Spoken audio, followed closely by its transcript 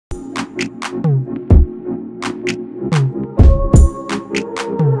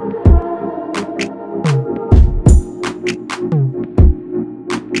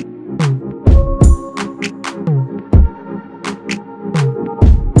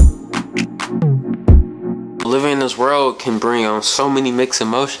this world can bring on so many mixed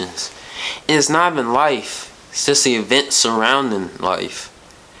emotions. And it's not even life. It's just the events surrounding life.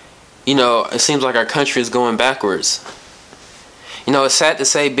 You know, it seems like our country is going backwards. You know, it's sad to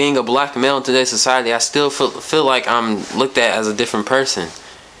say, being a black male in today's society, I still feel like I'm looked at as a different person.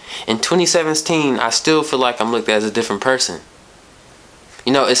 In 2017, I still feel like I'm looked at as a different person.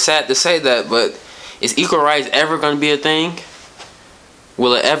 You know, it's sad to say that, but is equal rights ever going to be a thing?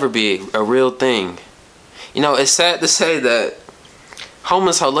 Will it ever be a real thing? You know, it's sad to say that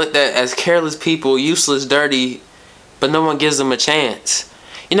homeless are looked at as careless people, useless, dirty, but no one gives them a chance.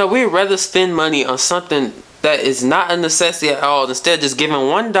 You know, we'd rather spend money on something that is not a necessity at all, instead of just giving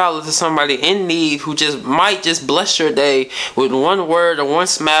 $1 to somebody in need who just might just bless your day with one word or one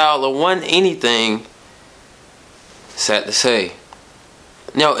smile or one anything. Sad to say.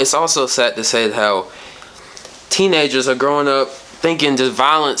 You know, it's also sad to say how teenagers are growing up thinking just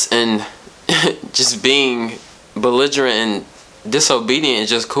violence and just being belligerent and disobedient is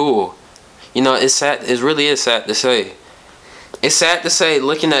just cool. You know, it's sad. It really is sad to say. It's sad to say,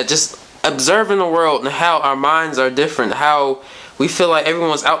 looking at just observing the world and how our minds are different, how we feel like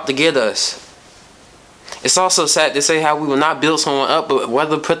everyone's out to get us. It's also sad to say how we will not build someone up, but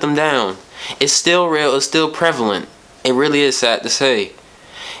rather put them down. It's still real. It's still prevalent. It really is sad to say.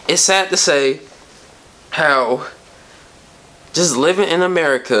 It's sad to say how just living in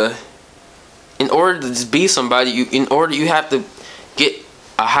America, in order to just be somebody, you have to get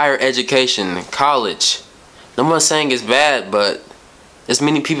a higher education, college. No one's saying it's bad, but there's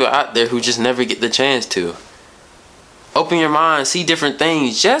many people out there who just never get the chance to. Open your mind, see different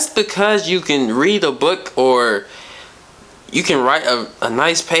things. Just because you can read a book or you can write a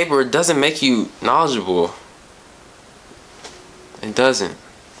nice paper, it doesn't make you knowledgeable. It doesn't.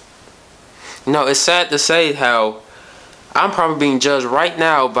 You know, it's sad to say how I'm probably being judged right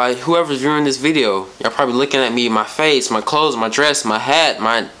now by whoever's viewing this video. Y'all probably looking at me, my face, my clothes, my dress, my hat,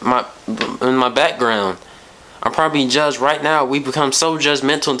 my background. I'm probably being judged right now. We become so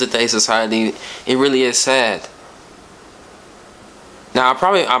judgmental in today's society. It really is sad. Now,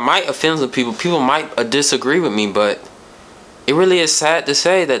 I might offend some people. People might disagree with me, but it really is sad to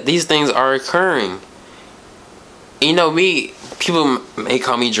say that these things are occurring. You know, people may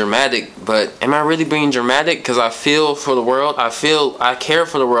call me dramatic, but am I really being dramatic? Because I feel for the world. I care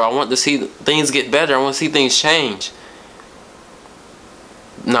for the world. I want to see things get better. I want to see things change.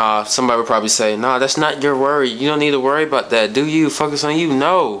 Nah, somebody would probably say, nah, that's not your worry. You don't need to worry about that. Do you? Focus on you.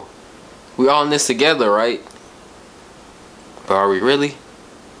 No. We all in this together, right? But are we really?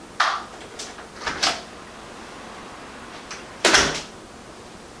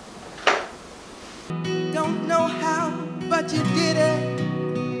 Don't know how, but you did it.